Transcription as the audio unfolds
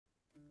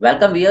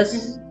Welcome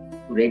viewers to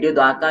Radio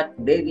Dwarka.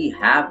 Today we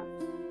have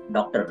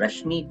Dr.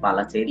 Rasmi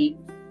Palassery.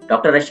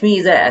 Dr. Rasmi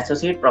is an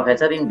associate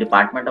professor in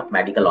Department of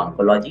Medical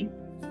Oncology,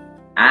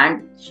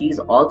 and she is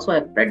also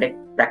a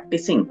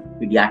practicing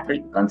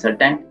pediatric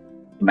consultant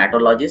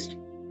hematologist.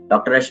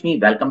 Dr. Rasmi,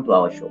 welcome to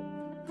our show.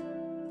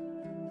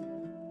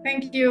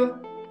 Thank you.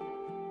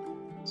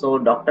 So,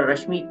 Dr.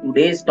 Rasmi,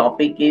 today's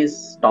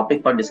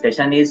topic for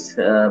discussion is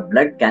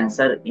blood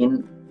cancer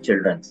in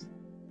children.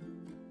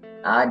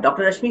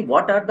 Dr. Rashmi,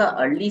 what are the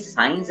early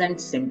signs and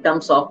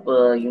symptoms of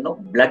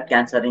blood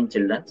cancer in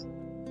children?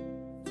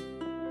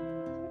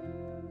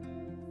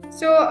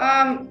 So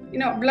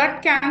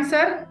blood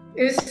cancer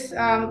is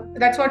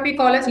that's what we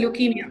call as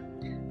leukemia,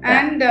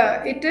 and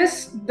it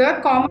is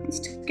the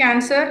commonest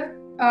cancer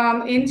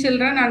in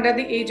children under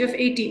the age of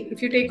 18.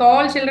 If you take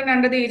all children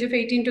under the age of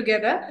 18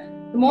 together,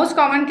 the most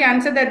common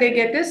cancer that they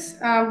get is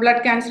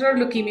blood cancer or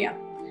leukemia.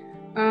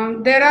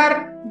 There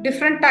are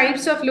different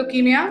types of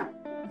leukemia.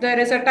 There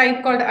is a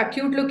type called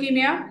acute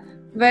leukemia,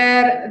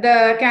 where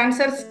the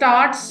cancer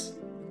starts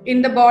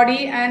in the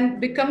body and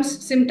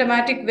becomes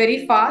symptomatic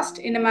very fast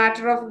in a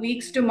matter of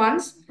weeks to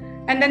months.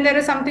 And then there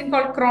is something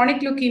called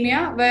chronic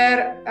leukemia,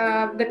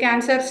 where the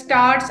cancer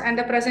starts and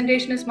the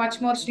presentation is much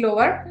more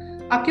slower.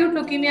 Acute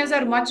leukemias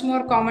are much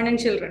more common in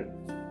children,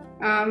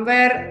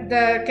 where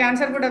the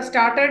cancer would have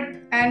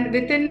started and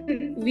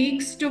within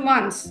weeks to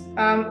months,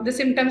 the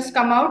symptoms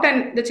come out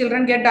and the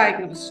children get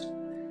diagnosed.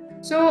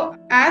 So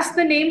as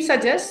the name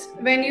suggests,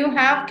 when you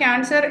have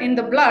cancer in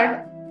the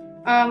blood,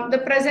 the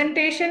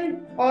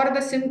presentation or the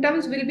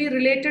symptoms will be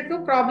related to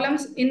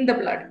problems in the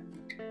blood.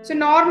 So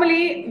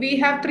normally we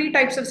have three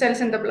types of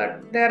cells in the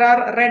blood. There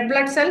are red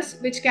blood cells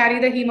which carry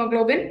the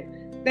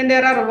hemoglobin. Then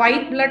there are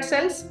white blood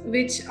cells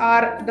which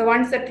are the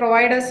ones that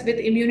provide us with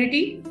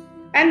immunity.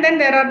 And then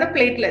there are the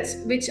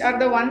platelets, which are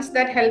the ones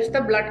that helps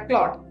the blood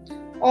clot.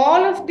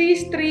 All of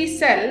these three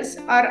cells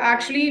are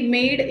actually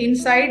made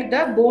inside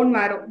the bone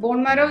marrow.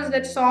 Bone marrow is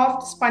that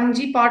soft,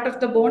 spongy part of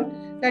the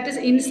bone that is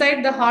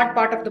inside the hard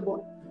part of the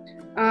bone.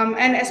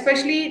 And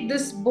especially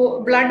this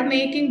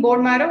blood-making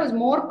bone marrow is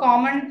more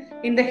common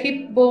in the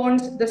hip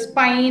bones, the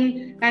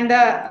spine, and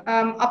the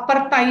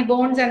upper thigh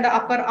bones and the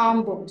upper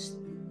arm bones.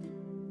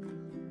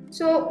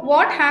 So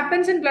what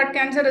happens in blood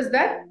cancer is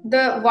that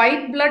the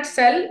white blood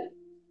cell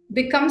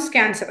becomes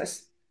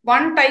cancerous.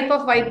 One type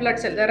of white blood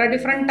cell, there are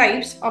different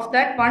types of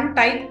that, one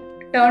type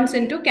turns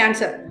into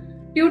cancer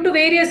due to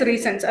various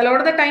reasons. A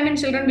lot of the time in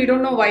children, we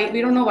don't know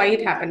why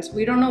it happens.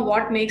 We don't know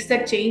what makes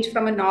that change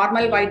from a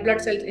normal white blood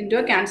cell into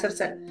a cancer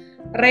cell.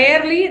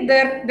 Rarely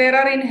there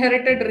are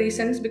inherited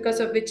reasons because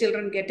of which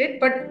children get it,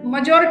 but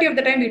majority of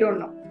the time we don't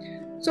know.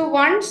 So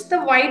once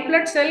the white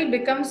blood cell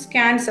becomes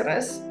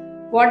cancerous,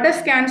 what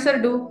does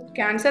cancer do?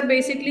 Cancer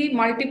basically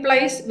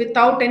multiplies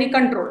without any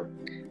control.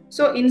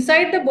 So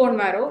inside the bone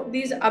marrow,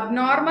 these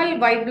abnormal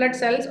white blood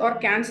cells or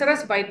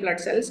cancerous white blood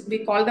cells, we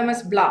call them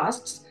as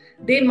blasts,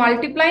 they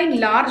multiply in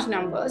large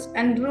numbers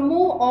and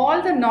remove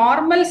all the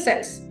normal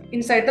cells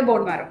inside the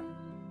bone marrow.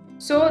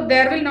 So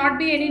there will not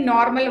be any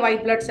normal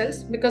white blood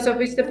cells, because of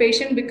which the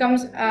patient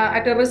becomes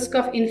at a risk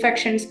of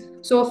infections.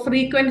 So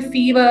frequent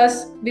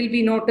fevers will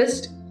be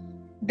noticed.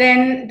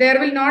 Then there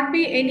will not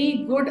be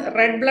any good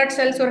red blood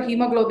cells or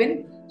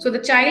hemoglobin. So the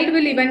child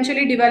will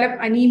eventually develop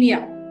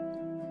anemia.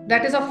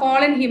 That is a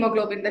fall in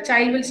hemoglobin. The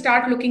child will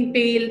start looking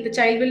pale. The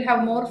child will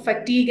have more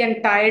fatigue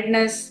and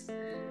tiredness.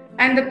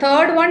 And the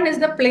third one is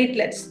the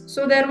platelets.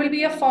 So there will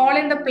be a fall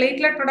in the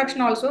platelet production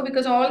also,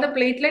 because all the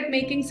platelet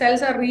making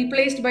cells are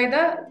replaced by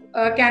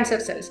the cancer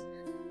cells.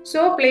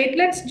 So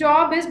platelets'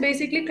 job is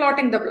basically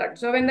clotting the blood.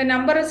 So when the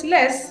number is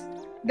less,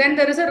 then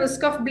there is a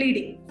risk of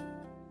bleeding.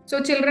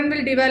 So children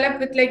will develop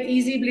with like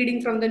easy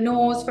bleeding from the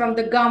nose, from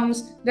the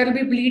gums. There will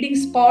be bleeding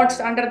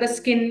spots under the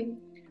skin.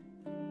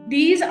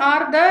 These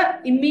are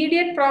the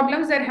immediate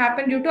problems that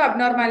happen due to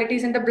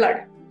abnormalities in the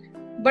blood.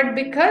 But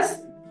because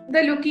the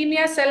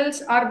leukemia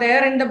cells are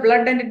there in the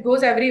blood and it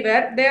goes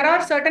everywhere, there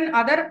are certain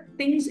other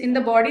things in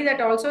the body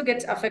that also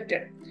gets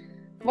affected.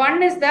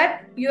 One is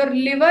that your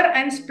liver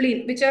and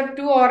spleen, which are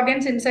two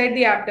organs inside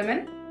the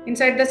abdomen,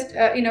 inside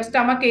the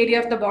stomach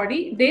area of the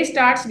body, they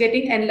starts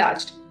getting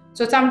enlarged.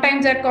 So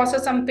sometimes that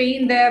causes some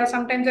pain there,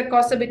 sometimes that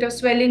causes a bit of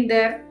swelling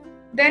there.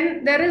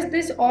 Then there is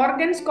this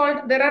organs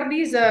called, there are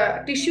these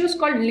tissues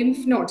called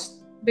lymph nodes,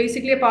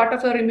 basically a part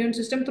of our immune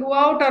system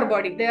throughout our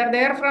body. They are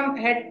there from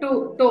head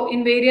to toe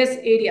in various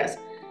areas.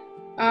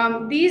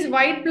 These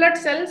white blood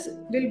cells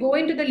will go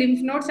into the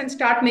lymph nodes and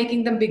start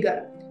making them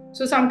bigger.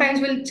 So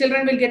sometimes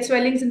children will get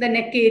swellings in the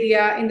neck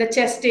area, in the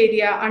chest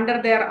area, under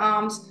their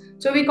arms.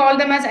 So we call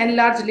them as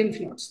enlarged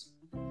lymph nodes.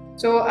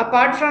 So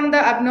apart from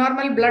the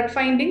abnormal blood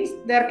findings,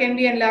 there can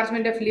be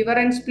enlargement of liver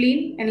and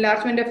spleen,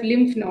 enlargement of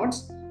lymph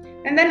nodes.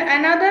 And then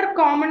another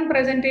common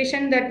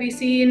presentation that we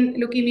see in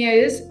leukemia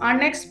is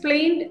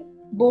unexplained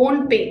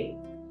bone pain,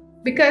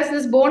 because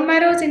this bone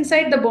marrow is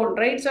inside the bone,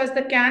 right? So as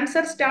the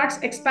cancer starts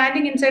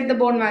expanding inside the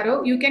bone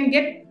marrow, you can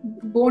get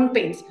bone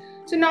pains.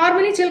 So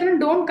normally children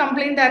don't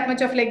complain that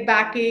much of like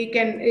backache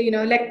and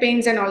leg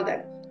pains and all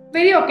that.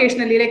 very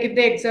occasionally, like if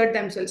they exert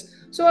themselves.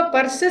 So a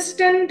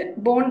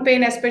persistent bone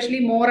pain, especially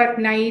more at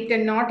night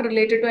and not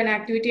related to an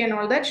activity and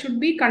all that, should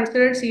be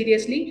considered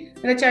seriously,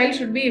 and the child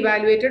should be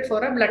evaluated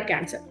for a blood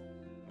cancer.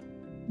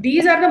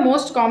 These are the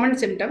most common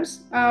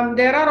symptoms.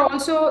 There are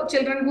also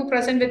children who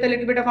present with a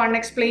little bit of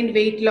unexplained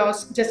weight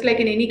loss, just like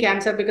in any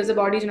cancer, because the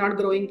body is not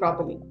growing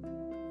properly.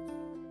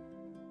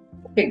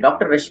 Okay,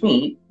 Dr.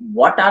 Rashmi,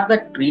 what are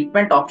the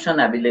treatment options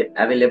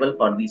available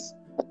for this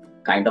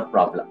kind of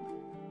problem?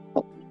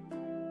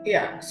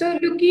 Yeah, so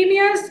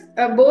leukemias,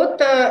 both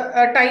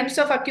types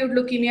of acute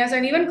leukemias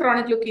and even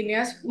chronic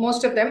leukemias,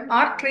 most of them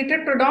are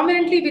treated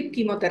predominantly with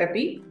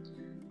chemotherapy.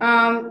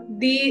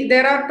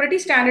 There are pretty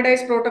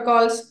standardized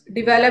protocols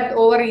developed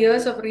over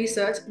years of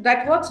research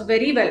that works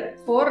very well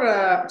for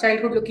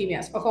childhood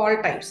leukemias of all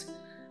types.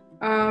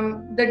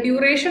 The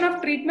duration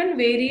of treatment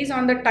varies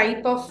on the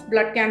type of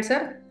blood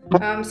cancer.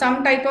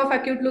 Some type of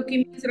acute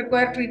leukemias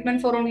require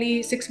treatment for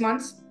only 6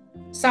 months.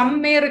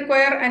 Some may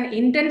require an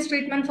intense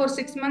treatment for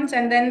 6 months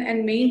and then a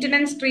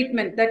maintenance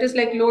treatment, that is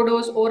like low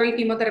dose oral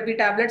chemotherapy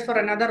tablets for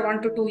another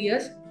 1 to 2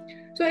 years.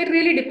 So it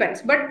really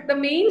depends. But the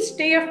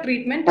mainstay of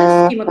treatment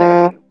is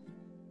chemotherapy.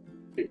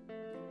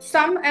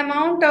 Some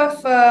amount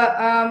of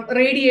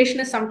radiation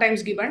is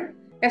sometimes given,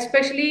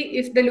 especially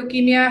if the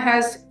leukemia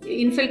has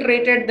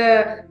infiltrated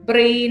the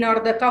brain or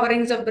the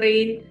coverings of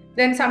brain,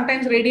 then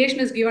sometimes radiation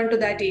is given to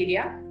that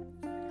area.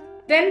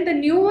 Then the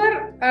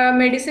newer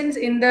medicines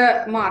in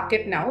the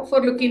market now for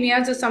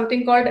leukemias is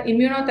something called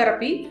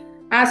immunotherapy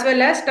as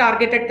well as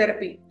targeted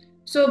therapy.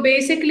 So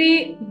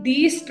basically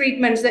these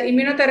treatments, the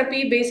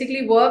immunotherapy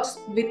basically works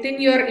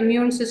within your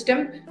immune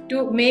system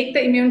to make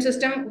the immune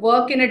system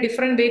work in a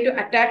different way to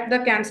attack the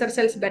cancer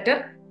cells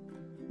better.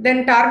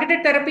 Then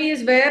targeted therapy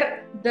is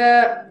where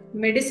the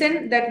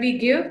medicine that we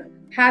give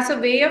has a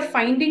way of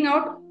finding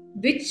out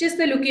which is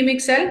the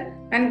leukemic cell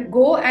and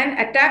go and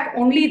attack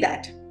only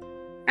that,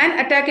 and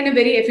attack in a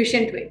very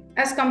efficient way,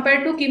 as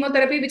compared to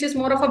chemotherapy, which is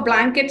more of a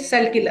blanket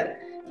cell killer.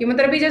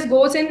 Chemotherapy just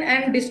goes in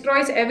and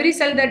destroys every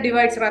cell that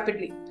divides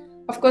rapidly.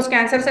 Of course,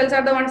 cancer cells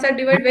are the ones that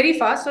divide very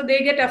fast, so they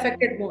get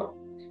affected more.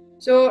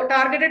 So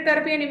targeted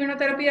therapy and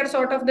immunotherapy are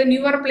sort of the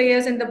newer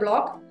players in the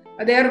block.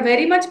 They are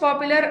very much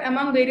popular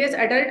among various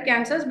adult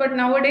cancers, but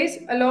nowadays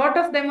a lot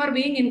of them are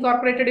being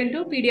incorporated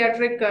into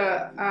pediatric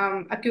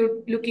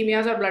acute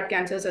leukemias or blood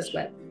cancers as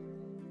well.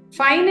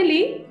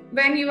 Finally,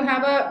 when you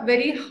have a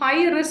very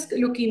high risk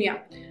leukemia,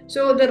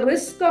 so the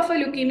risk of a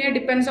leukemia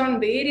depends on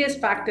various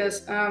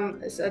factors.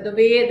 So the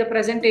way the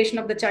presentation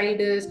of the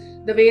child is,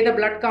 the way the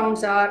blood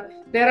counts are.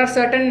 There are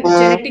certain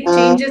genetic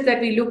changes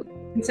that we look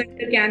inside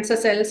the cancer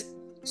cells.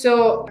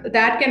 So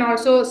that can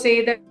also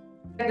say that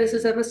this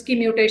is a risky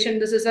mutation,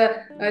 this is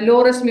a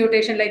low risk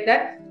mutation, like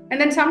that. And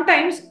then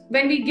sometimes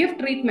when we give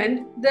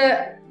treatment,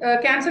 the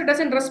cancer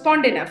doesn't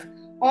respond enough,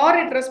 or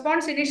it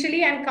responds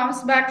initially and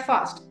comes back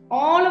fast.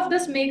 All of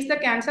this makes the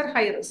cancer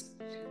high risk.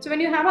 So when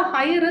you have a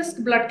high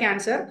risk blood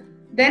cancer,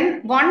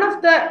 then one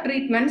of the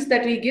treatments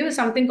that we give is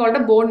something called a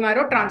bone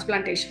marrow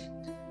transplantation.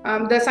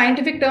 The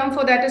scientific term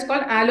for that is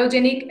called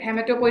allogenic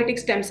hematopoietic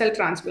stem cell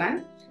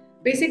transplant.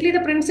 Basically, the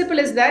principle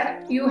is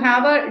that you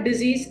have a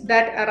disease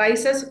that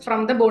arises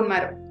from the bone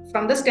marrow,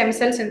 from the stem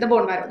cells in the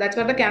bone marrow. That's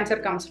where the cancer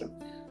comes from.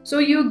 So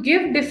you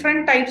give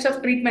different types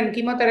of treatment,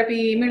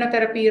 chemotherapy,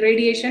 immunotherapy,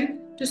 radiation,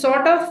 to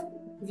sort of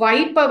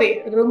wipe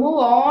away, remove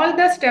all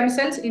the stem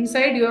cells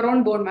inside your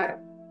own bone marrow.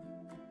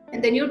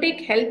 And then you take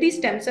healthy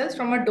stem cells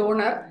from a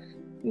donor,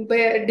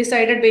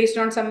 decided based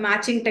on some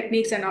matching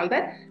techniques and all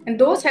that. And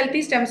those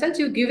healthy stem cells,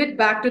 you give it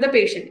back to the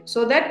patient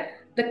so that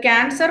the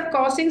cancer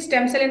causing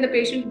stem cell in the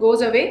patient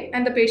goes away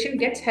and the patient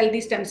gets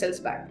healthy stem cells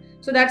back.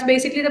 So that's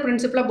basically the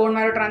principle of bone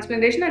marrow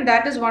transplantation, and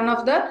that is one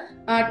of the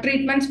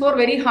treatments for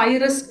very high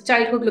risk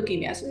childhood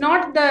leukemias,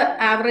 not the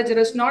average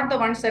risk, not the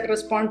ones that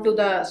respond to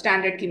the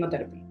standard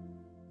chemotherapy.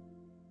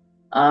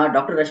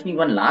 Dr. Rashmi,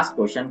 one last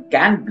question.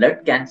 Can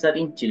blood cancer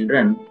in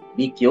children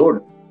be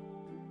cured?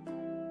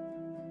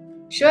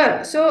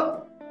 Sure.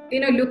 So,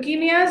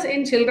 leukemias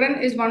in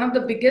children is one of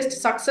the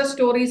biggest success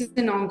stories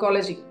in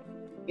oncology,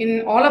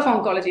 in all of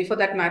oncology for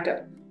that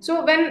matter.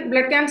 So when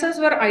blood cancers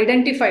were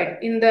identified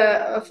in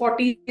the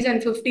 40s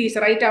and 50s,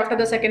 right after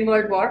the Second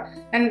World War,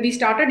 and we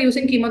started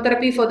using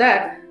chemotherapy for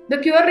that, the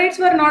cure rates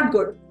were not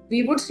good.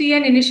 We would see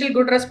an initial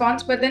good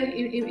response, but then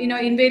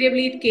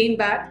invariably it came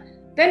back.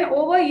 Then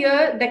over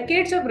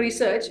decades of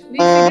research, we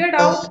figured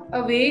out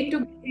a way to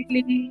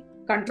basically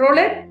control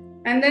it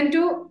and then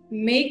to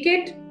make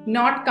it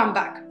not come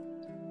back.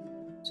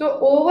 So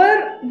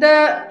over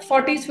the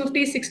 40s,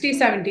 50s, 60s,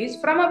 70s,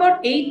 from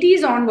about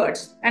 80s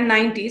onwards and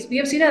 90s, we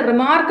have seen a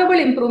remarkable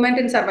improvement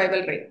in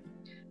survival rate.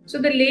 So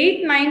the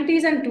late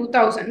 90s and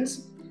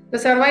 2000s, the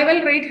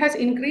survival rate has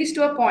increased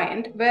to a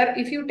point where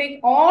if you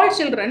take all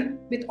children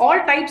with all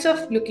types of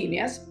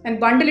leukemias and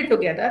bundle it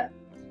together,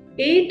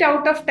 8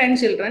 out of 10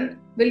 children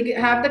will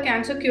have the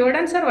cancer cured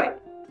and survive.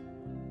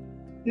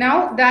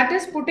 Now that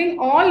is putting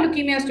all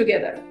leukemias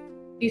together.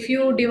 If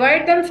you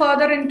divide them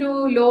further into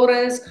low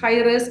risk, high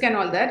risk and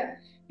all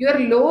that, Your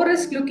low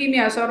risk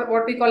leukemias, or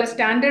what we call as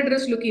standard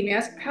risk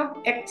leukemias, have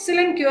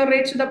excellent cure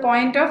rates to the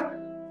point of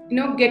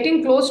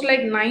getting close to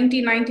like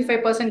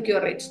 90-95%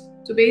 cure rates.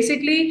 So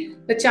basically,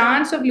 the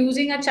chance of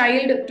losing a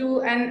child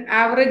to an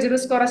average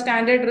risk or a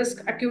standard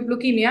risk acute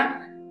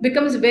leukemia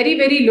becomes very,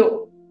 very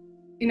low,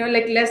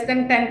 like less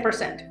than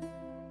 10%.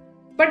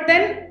 But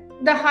then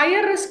the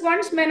higher risk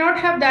ones may not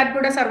have that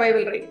good a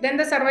survival rate. Then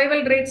the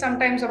survival rate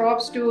sometimes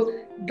drops to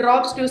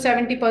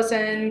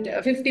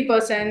 70%,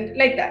 50%,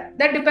 like that.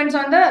 That depends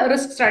on the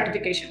risk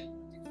stratification.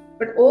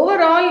 But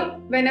overall,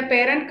 when a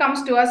parent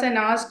comes to us and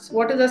asks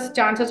what is the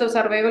chances of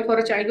survival for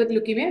a child with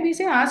leukemia, we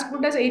say as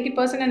good as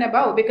 80% and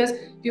above, because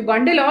if you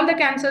bundle all the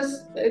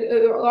cancers,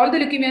 all the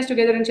leukemias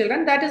together in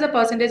children, that is a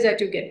percentage that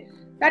you get.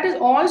 That is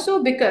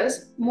also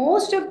because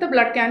most of the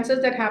blood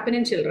cancers that happen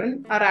in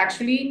children are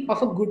actually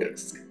of a good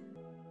risk.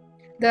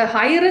 The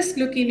high risk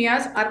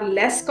leukemias are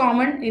less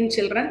common in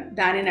children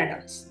than in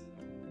adults.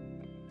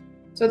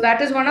 So that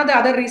is one of the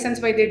other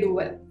reasons why they do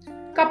well.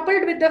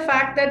 Coupled with the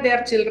fact that they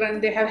are children,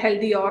 they have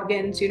healthy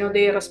organs,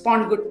 they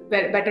respond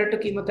better to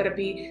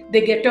chemotherapy,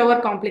 they get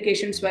over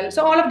complications well.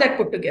 So all of that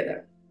put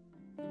together.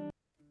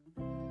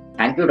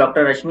 Thank you,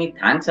 Dr. Rashmi.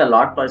 Thanks a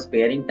lot for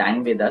sparing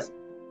time with us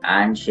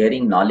and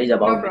sharing knowledge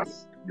about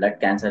this blood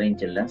cancer in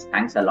children.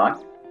 Thanks a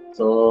lot.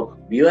 So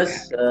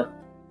viewers,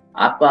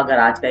 आपको अगर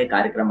आज का ये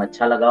कार्यक्रम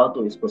अच्छा लगा हो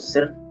तो इसको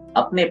सिर्फ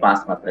अपने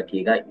पास मत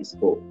रखिएगा,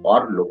 इसको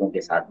और लोगों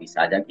के साथ भी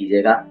साझा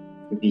कीजिएगा,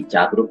 क्योंकि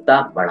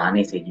जागरूकता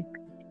बढ़ाने से ही।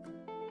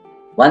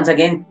 Once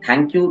again,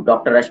 thank you,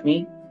 Dr.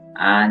 Rashmi,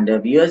 and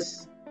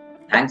viewers,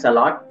 thanks a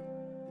lot.